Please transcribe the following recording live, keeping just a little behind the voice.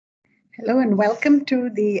Hello and welcome to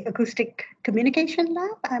the Acoustic Communication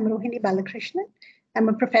Lab. I'm Rohini Balakrishnan. I'm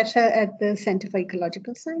a professor at the Center for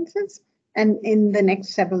Ecological Sciences. And in the next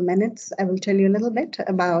several minutes, I will tell you a little bit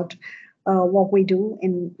about what we do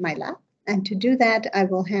in my lab. And to do that, I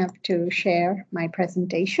will have to share my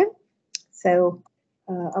presentation. So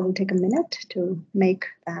I will take a minute to make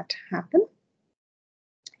that happen.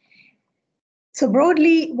 So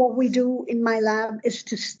broadly, what we do in my lab is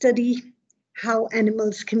to study how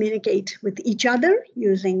animals communicate with each other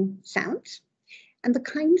using sounds. And the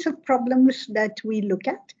kinds of problems that we look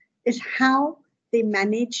at is how they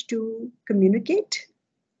manage to communicate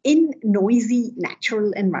in noisy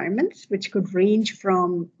natural environments, which could range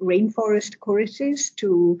from rainforest choruses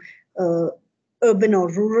to urban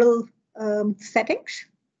or rural settings.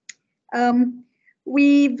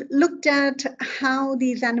 We've looked at how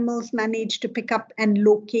these animals manage to pick up and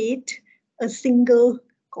locate a single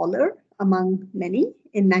caller among many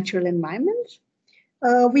in natural environments.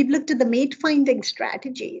 We've looked at the mate finding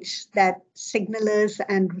strategies that signalers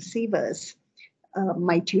and receivers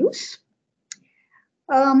might use.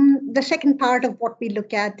 The second part of what we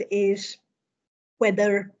look at is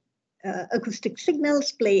whether acoustic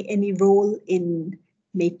signals play any role in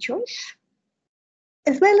mate choice,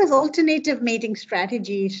 as well as alternative mating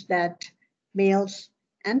strategies that males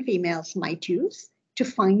and females might use to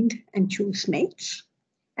find and choose mates.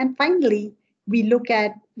 And finally, we look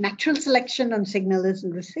at natural selection on signalers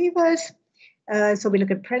and receivers. So we look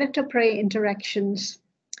at predator-prey interactions.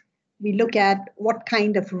 We look at what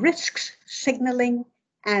kind of risks signaling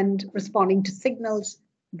and responding to signals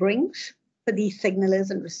brings for these signalers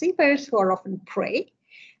and receivers who are often prey.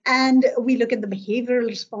 And we look at the behavioral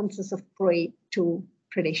responses of prey to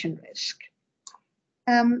predation risk.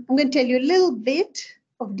 I'm going to tell you a little bit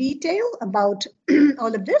of detail about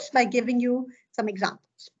all of this by giving you some examples.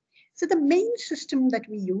 So the main system that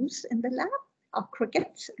we use in the lab are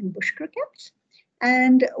crickets and bush crickets.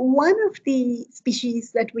 And one of the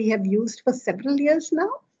species that we have used for several years now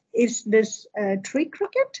is this tree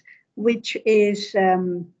cricket, which is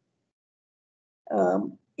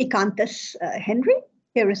Acanthus henry.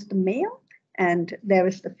 Here is the male and there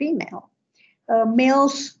is the female.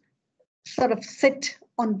 Males sort of sit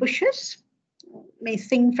on bushes, may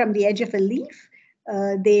sing from the edge of a leaf.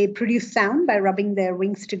 They produce sound by rubbing their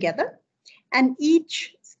wings together. And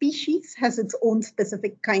each species has its own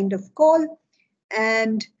specific kind of call.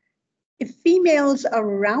 And if females are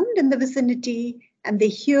around in the vicinity and they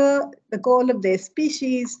hear the call of their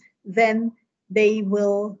species, then they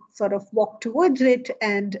will sort of walk towards it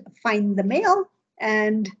and find the male.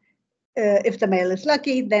 And if the male is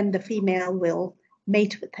lucky, then the female will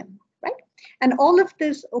mate with him, right? And all of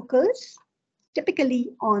this occurs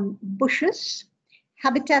typically on bushes,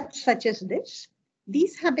 habitats such as this.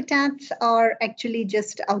 These habitats are actually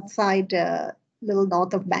just outside a little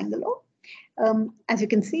north of Bangalore. As you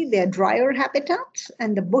can see, they're drier habitats,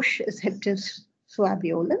 and the bush is Hyptis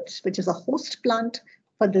suaviolens, which is a host plant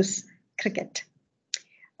for this cricket.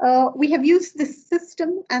 We have used this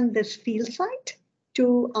system and this field site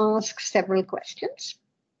to ask several questions.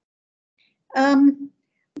 Some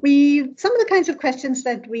of the kinds of questions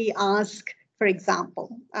that we ask, for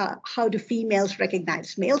example, how do females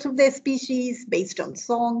recognize males of their species based on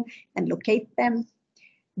song and locate them?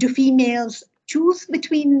 Do females choose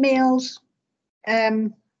between males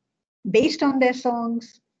based on their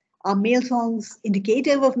songs? Are male songs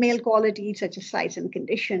indicative of male qualities such as size and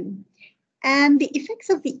condition? And the effects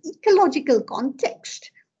of the ecological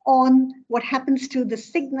context on what happens to the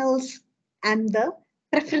signals and the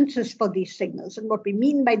preferences for these signals. And what we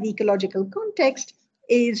mean by the ecological context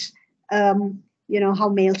is how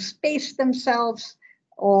males space themselves,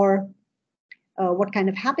 or what kind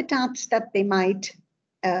of habitats that they might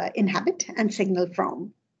inhabit and signal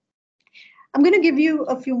from. I'm going to give you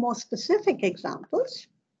a few more specific examples.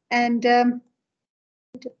 And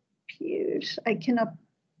it appears I cannot,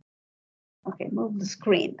 okay, move the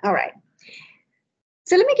screen. All right.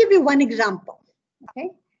 So let me give you one example, okay?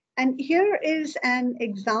 And here is an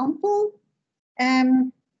example. Let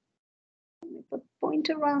me put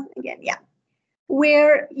pointer around again, yeah.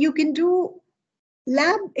 Where you can do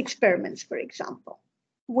lab experiments, for example,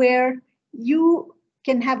 where you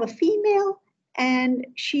can have a female and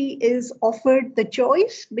she is offered the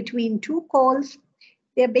choice between two calls.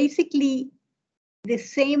 They're basically the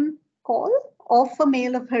same call of a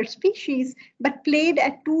male of her species, but played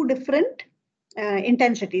at two different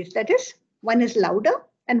intensities. That is, one is louder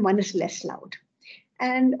and one is less loud.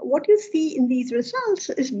 And what you see in these results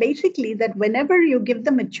is basically that whenever you give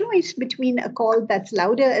them a choice between a call that's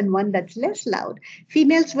louder and one that's less loud,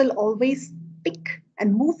 females will always pick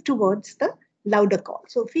and move towards the louder call.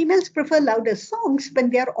 So females prefer louder songs when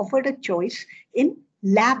they are offered a choice in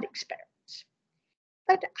lab experiments.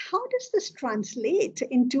 But how does this translate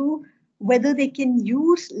into whether they can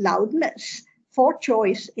use loudness for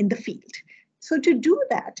choice in the field? So to do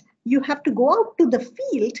that, you have to go out to the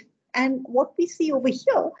field, and what we see over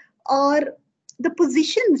here are the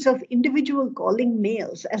positions of individual calling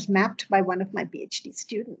males as mapped by one of my PhD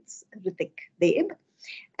students, Ritik Deb.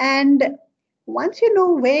 And once you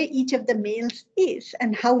know where each of the males is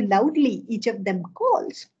and how loudly each of them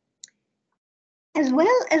calls, as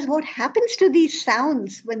well as what happens to these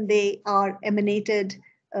sounds when they are emanated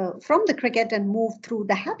from the cricket and move through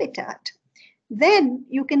the habitat, then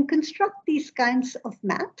you can construct these kinds of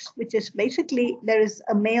maps, which is basically there is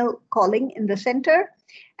a male calling in the center.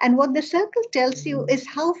 And what the circle tells you is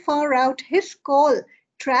how far out his call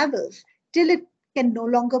travels till it can no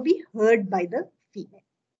longer be heard by the female.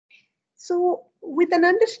 So with an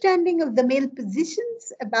understanding of the male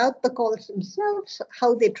positions, about the calls themselves,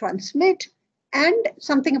 how they transmit, and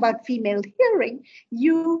something about female hearing,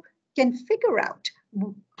 you can figure out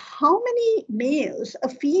how many males a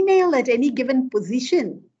female at any given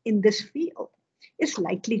position in this field is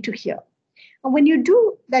likely to hear. And when you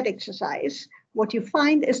do that exercise, what you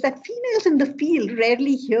find is that females in the field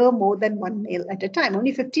rarely hear more than one male at a time.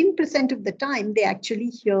 Only 15% of the time they actually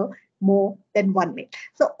hear more than one male.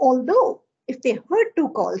 So although if they heard two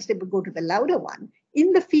calls, they would go to the louder one,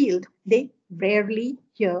 in the field, they rarely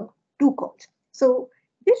hear two calls. So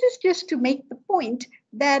this is just to make the point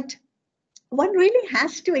that one really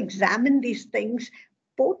has to examine these things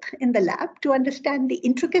both in the lab to understand the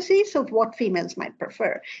intricacies of what females might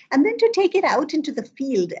prefer, and then to take it out into the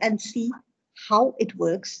field and see how it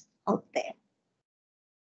works out there.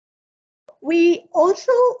 We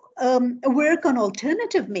also work on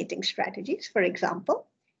alternative mating strategies. For example,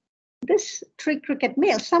 this tree cricket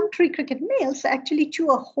male, some tree cricket males actually chew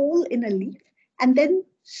a hole in a leaf and then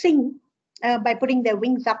sing by putting their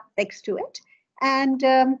wings up next to it. And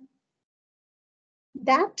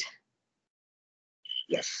that,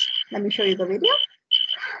 yes, let me show you the video.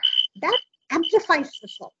 That amplifies the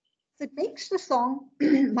song. So it makes the song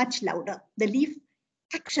much louder. The leaf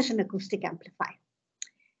acts as an acoustic amplifier.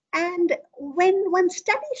 And when one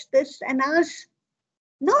studies this and asks,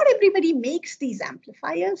 not everybody makes these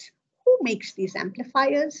amplifiers. Who makes these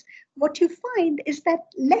amplifiers? What you find is that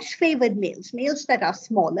less favored males, males that are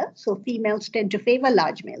smaller, so females tend to favor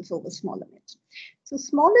large males over smaller males. So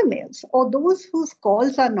smaller males, or those whose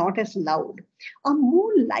calls are not as loud, are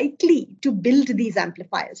more likely to build these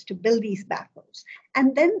amplifiers, to build these baffles,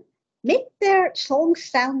 and then make their songs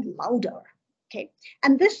sound louder. Okay,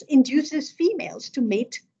 and this induces females to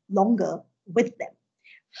mate longer with them.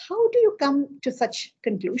 How do you come to such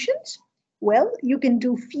conclusions? Well, you can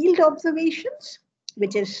do field observations,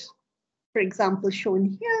 which is, for example, shown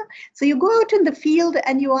here. So you go out in the field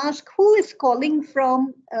and you ask who is calling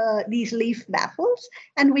from these leaf baffles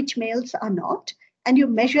and which males are not. And you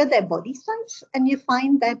measure their body size and you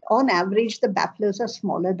find that on average, the bafflers are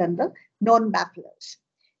smaller than the non-bafflers.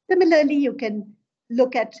 Similarly, you can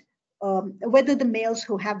look at whether the males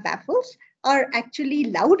who have baffles are actually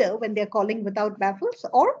louder when they're calling without baffles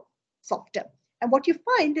or softer. And what you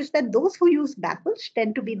find is that those who use baffles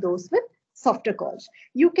tend to be those with softer calls.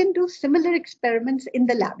 You can do similar experiments in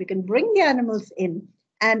the lab. You can bring the animals in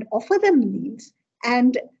and offer them leaves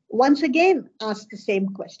and once again ask the same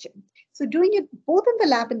question. So doing it both in the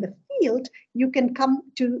lab and the field, you can come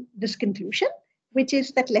to this conclusion, which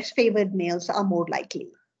is that less favored males are more likely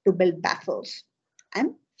to build baffles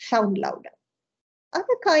and sound louder.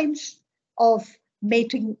 Other kinds of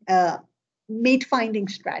mate finding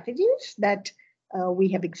strategies that we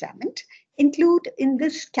have examined include in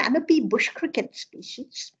this canopy bush cricket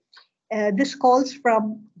species. This calls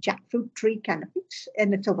from jackfruit tree canopies,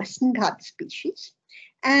 and it's a Western Ghats species.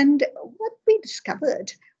 And what we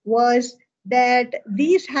discovered was that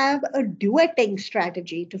these have a duetting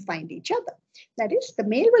strategy to find each other. That is, the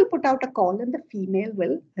male will put out a call and the female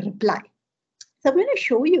will reply. So I'm going to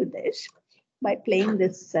show you this by playing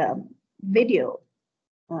this video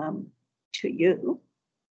to you.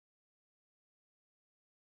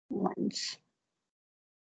 Once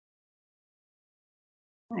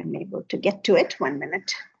I'm able to get to it, 1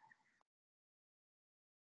 minute.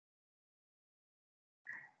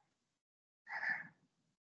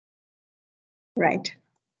 Right.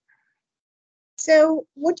 So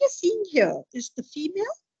what you're seeing here is the female,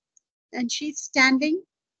 and she's standing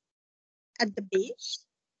at the base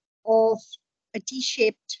of a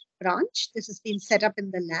T-shaped branch. This has been set up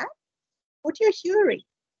in the lab. What you're hearing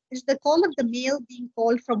is the call of the male being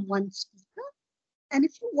called from one speaker. And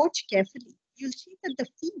if you watch carefully, you'll see that the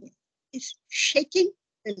female is shaking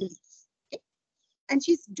the leaf. Okay? And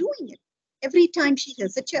she's doing it every time she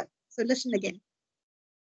hears a chirp. So listen again.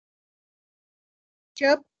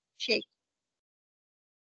 Chirp, shake.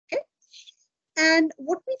 Okay? And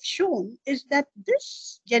what we've shown is that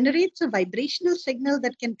this generates a vibrational signal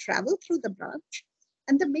that can travel through the branch,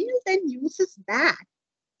 and the male then uses that.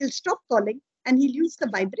 He'll stop calling and he'll use the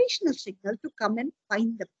vibrational signal to come and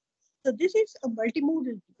find them. So this is a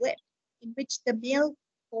multimodal duet in which the male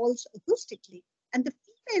calls acoustically and the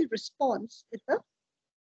female responds with a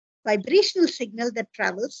vibrational signal that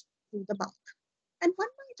travels through the mouth. And one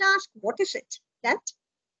might ask, what is it that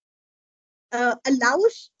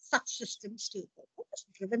allows such systems to evolve? What has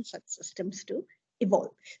driven such systems to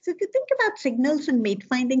evolve? So if you think about signals and mate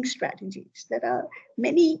finding strategies, there are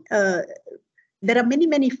many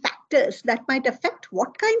factors that might affect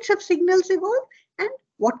what kinds of signals evolve and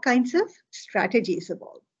what kinds of strategies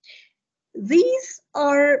evolve. These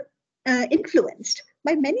are influenced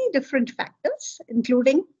by many different factors,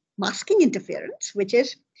 including masking interference, which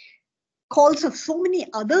is calls of so many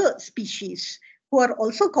other species who are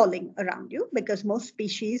also calling around you, because most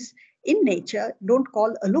species in nature don't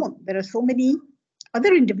call alone. There are so many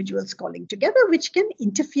other individuals calling together, which can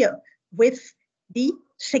interfere with the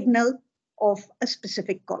signal of a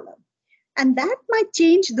specific caller. And that might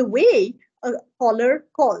change the way a caller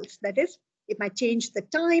calls. That is, it might change the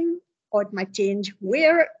time, or it might change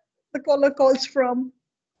where the caller calls from,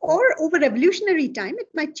 or over evolutionary time, it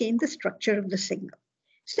might change the structure of the signal.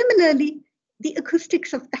 Similarly, the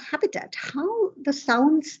acoustics of the habitat, how the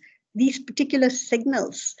sounds, these particular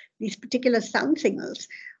signals, these particular sound signals,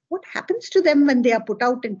 what happens to them when they are put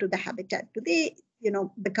out into the habitat? Do they,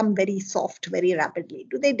 become very soft very rapidly?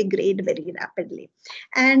 Do they degrade very rapidly?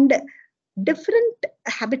 And different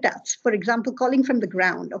habitats, for example, calling from the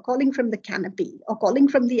ground or calling from the canopy or calling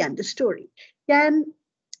from the understory, can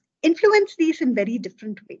influence these in very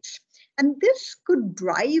different ways. And this could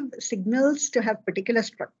drive signals to have particular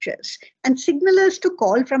structures and signalers to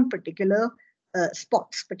call from particular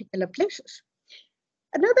spots, particular places.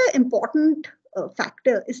 Another important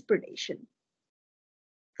factor is predation.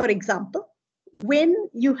 For example, when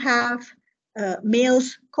you have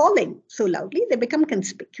males calling so loudly, they become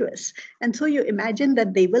conspicuous. And so you imagine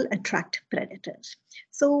that they will attract predators.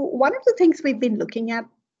 So one of the things we've been looking at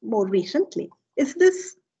more recently is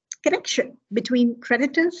this connection between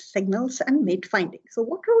predators, signals, and mate finding. So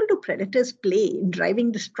what role do predators play in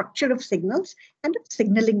driving the structure of signals and of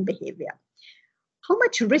signaling behavior? How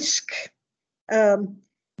much risk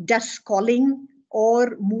does calling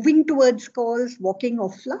or moving towards calls, walking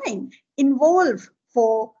or flying involve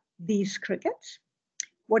for these crickets?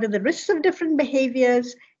 What are the risks of different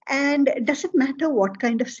behaviors? And does it matter what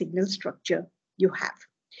kind of signal structure you have?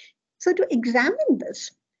 So to examine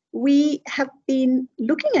this, we have been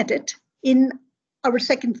looking at it in our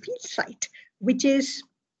second field site, which is,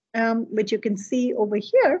 which you can see over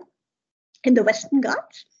here in the Western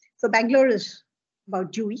Ghats. So Bangalore is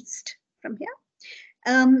about due east from here.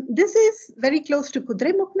 This is very close to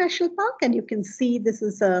Kudremukh National Park, and you can see this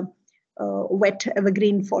is a wet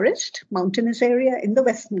evergreen forest, mountainous area in the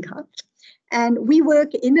Western Ghats. And we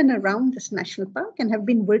work in and around this national park and have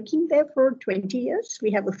been working there for 20 years.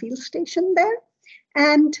 We have a field station there.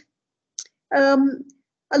 And a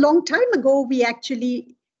long time ago, we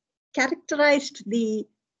actually characterized the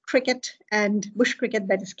cricket and bush cricket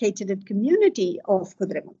that is catered community of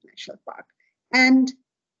Kudremukh National Park. And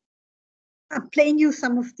I'm playing you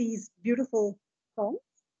some of these beautiful songs.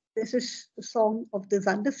 This is the song of the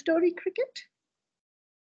understory cricket.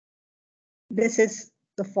 This is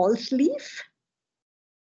the false leaf.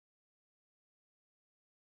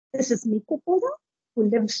 This is Mikopoda, who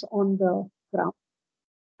lives on the ground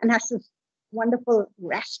and has this wonderful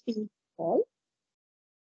raspy call.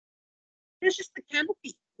 This is the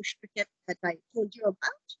canopy bush cricket that I told you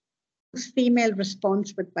about, whose female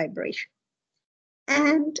responds with vibration.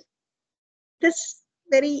 And this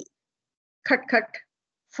very cut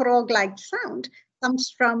frog-like sound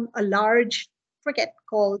comes from a large cricket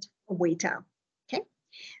called a waiter. Okay,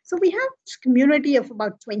 so we have this community of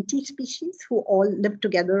about 20 species who all live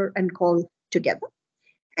together and call together.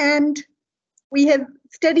 And we have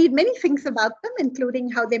studied many things about them, including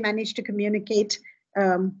how they manage to communicate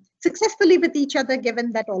successfully with each other,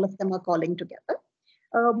 given that all of them are calling together.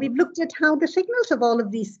 We've looked at how the signals of all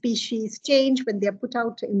of these species change when they're put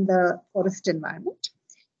out in the forest environment.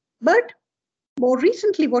 But more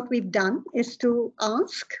recently, what we've done is to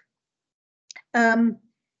ask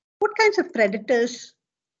what kinds of predators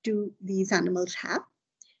do these animals have?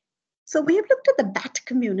 So we have looked at the bat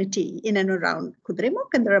community in and around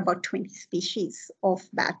Kudremukh, and there are about 20 species of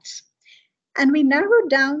bats. And we narrowed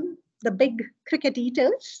down the big cricket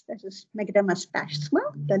eaters. This is Megaderma spasma,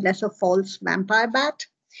 the lesser false vampire bat.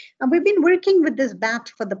 And we've been working with this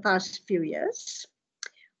bat for the past few years.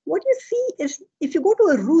 What you see is, if you go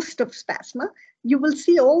to a roost of spasma, you will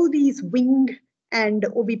see all these wing and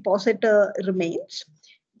ovipositor remains.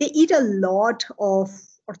 They eat a lot of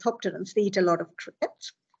orthopterans. They eat a lot of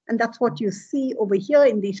crickets. And that's what you see over here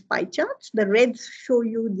in these pie charts. The reds show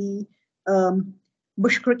you the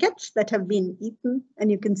bush crickets that have been eaten. And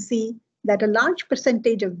you can see that a large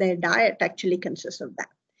percentage of their diet actually consists of that.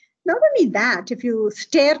 Not only that, if you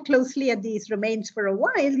stare closely at these remains for a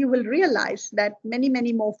while, you will realize that many,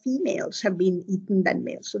 many more females have been eaten than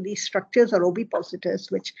males. So these structures are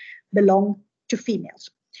ovipositors, which belong to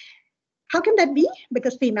females. How can that be?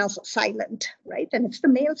 Because females are silent, right? And it's the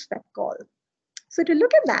males that call. So to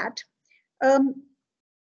look at that,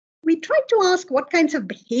 we tried to ask what kinds of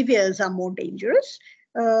behaviors are more dangerous.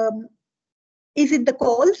 Is it the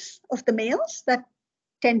calls of the males that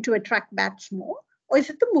tend to attract bats more? Or is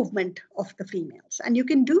it the movement of the females? And you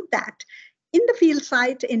can do that in the field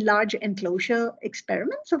site in large enclosure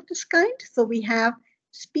experiments of this kind. So we have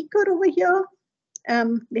speaker over here.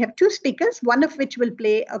 We have two speakers, one of which will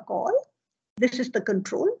play a call. This is the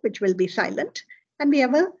control, which will be silent. And we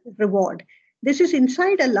have a reward. This is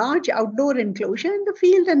inside a large outdoor enclosure in the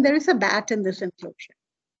field, and there is a bat in this enclosure.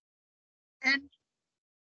 And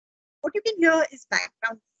what you can hear is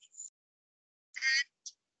background noise.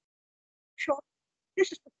 And short.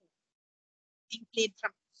 This is the call being played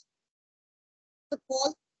from the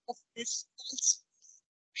call of this pulse.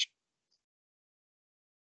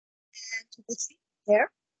 And you will see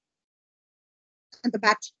there. And the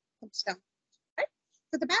bat comes down. Right?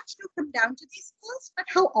 So the bats do come down to these calls, but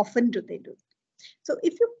how often do they do it? So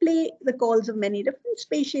if you play the calls of many different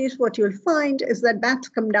species, what you'll find is that bats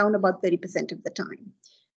come down about 30% of the time.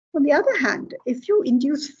 On the other hand, if you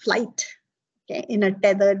induce flight, okay, in a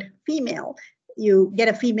tethered female, you get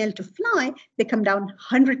a female to fly, they come down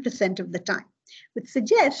 100% of the time, which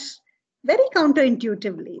suggests very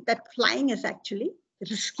counterintuitively that flying is actually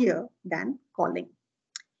riskier than calling.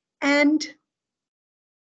 And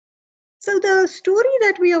so the story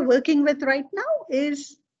that we are working with right now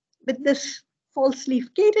is with this false leaf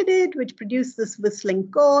katydid, which produces this whistling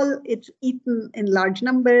call. It's eaten in large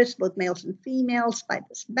numbers, both males and females, by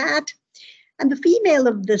this bat. And the female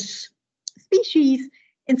of this species,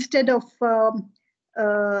 instead of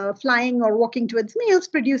flying or walking towards males,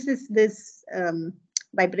 produces this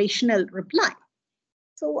vibrational reply.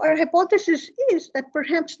 So our hypothesis is that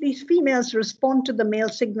perhaps these females respond to the male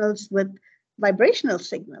signals with vibrational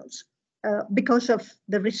signals because of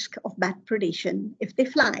the risk of bat predation if they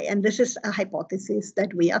fly. And this is a hypothesis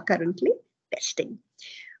that we are currently testing.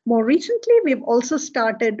 More recently, we've also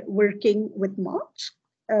started working with moths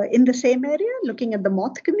in the same area, looking at the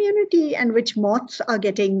moth community and which moths are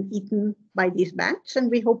getting eaten by these bats.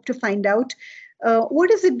 And we hope to find out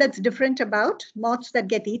what is it that's different about moths that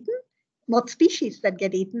get eaten, moth species that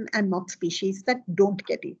get eaten, and moth species that don't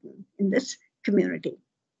get eaten in this community.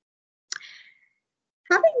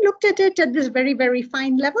 Having looked at it at this very, very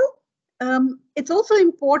fine level, it's also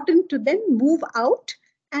important to then move out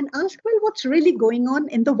and ask, well, what's really going on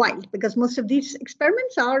in the wild? Because most of these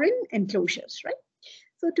experiments are in enclosures, right?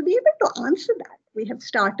 So to be able to answer that, we have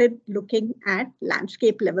started looking at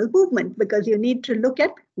landscape level movement, because you need to look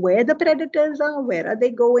at where the predators are, where are they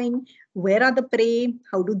going, where are the prey,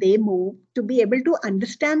 how do they move, to be able to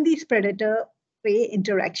understand these predator-prey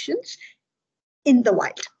interactions in the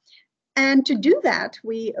wild. And to do that,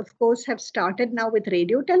 we, of course, have started now with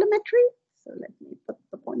radio telemetry. So let me put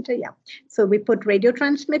the pointer, yeah. So we put radio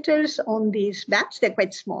transmitters on these bats. They're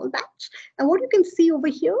quite small bats. And what you can see over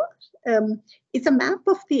here is a map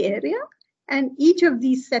of the area. And each of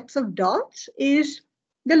these sets of dots is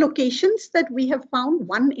the locations that we have found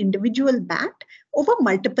one individual bat over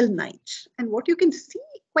multiple nights. And what you can see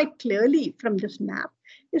quite clearly from this map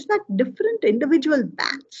is that different individual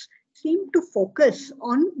bats seem to focus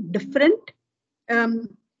on different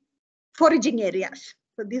foraging areas.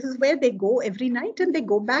 So this is where they go every night, and they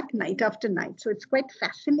go back night after night. So it's quite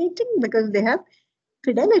fascinating because they have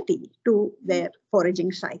fidelity to their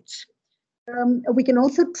foraging sites. We can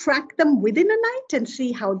also track them within a night and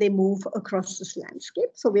see how they move across this landscape.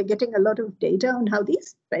 So we're getting a lot of data on how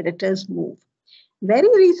these predators move. Very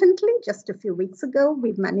recently, just a few weeks ago,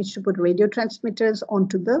 we've managed to put radio transmitters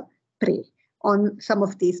onto the prey on some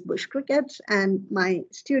of these bush crickets, and my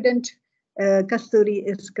student Kasturi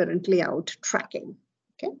is currently out tracking.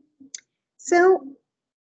 Okay, so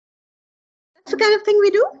that's the kind of thing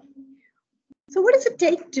we do. So what does it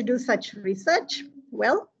take to do such research?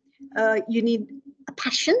 Well, you need a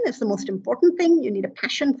passion is the most important thing. You need a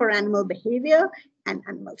passion for animal behavior and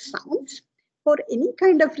animal sounds. For any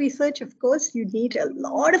kind of research, of course, you need a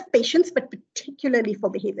lot of patience, but particularly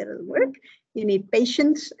for behavioral work, you need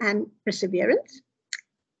patience and perseverance.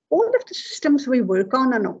 All of the systems we work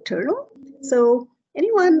on are nocturnal. So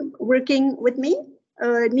anyone working with me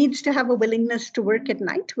needs to have a willingness to work at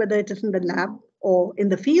night, whether it is in the lab or in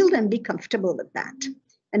the field, and be comfortable with that.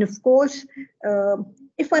 And of course,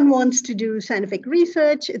 if one wants to do scientific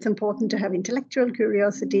research, it's important to have intellectual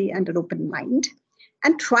curiosity and an open mind,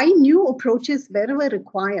 and try new approaches wherever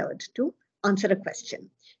required to answer a question.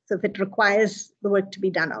 So if it requires the work to be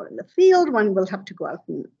done out in the field, one will have to go out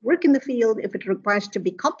and work in the field. If it requires to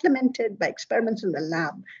be complemented by experiments in the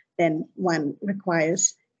lab, then one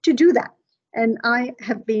requires to do that. And I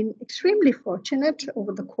have been extremely fortunate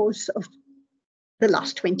over the course of the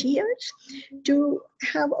last 20 years to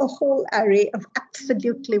have a whole array of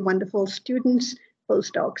absolutely wonderful students,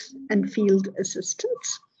 postdocs, and field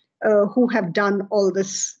assistants who have done all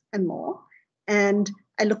this and more. And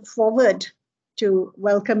I look forward to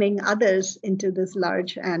welcoming others into this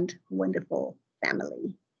large and wonderful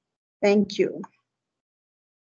family. Thank you.